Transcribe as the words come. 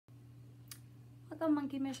the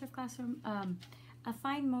Monkey Mischief Classroom, a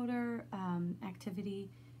fine motor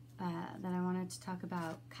activity that I wanted to talk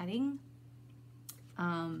about, cutting.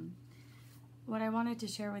 What I wanted to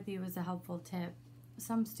share with you was a helpful tip.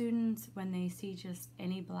 Some students, when they see just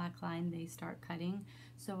any black line, they start cutting.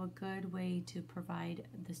 So a good way to provide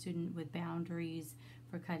the student with boundaries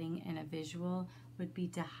for cutting and a visual would be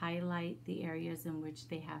to highlight the areas in which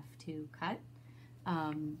they have to cut,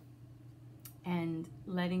 and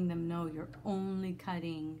letting them know you're only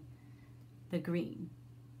cutting the green.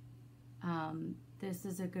 This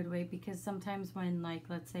is a good way, because sometimes when, like,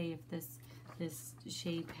 let's say if this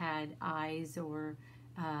shape had eyes or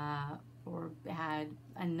had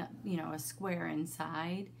a square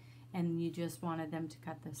inside, and you just wanted them to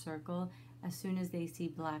cut the circle, as soon as they see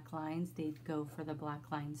black lines, they'd go for the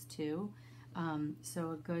black lines too.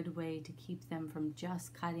 So a good way to keep them from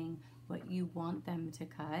just cutting what you want them to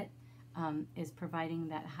cut is providing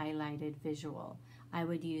that highlighted visual. I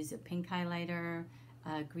would use a pink highlighter,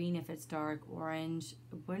 green if it's dark, orange.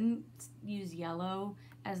 Wouldn't use yellow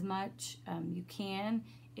as much. You can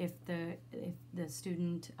if the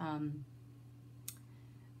student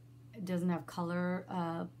doesn't have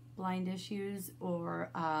color blind issues, or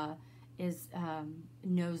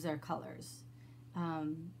knows their colors.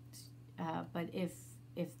 But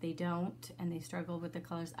if they don't and they struggle with the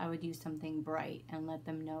colors, I would use something bright and let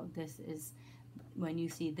them know this is, when you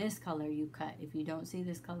see this color, you cut. If you don't see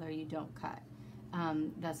this color, you don't cut.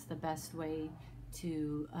 That's the best way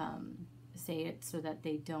to say it, so that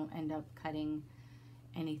they don't end up cutting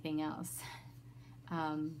anything else.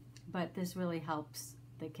 But this really helps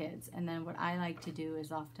the kids. And then what I like to do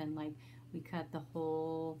is often, like, we cut the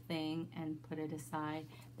whole thing and put it aside,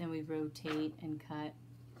 then we rotate and cut.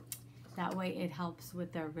 That way it helps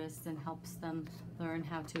with their wrists and helps them learn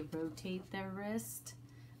how to rotate their wrist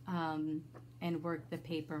and work the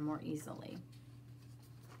paper more easily.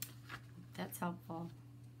 That's helpful.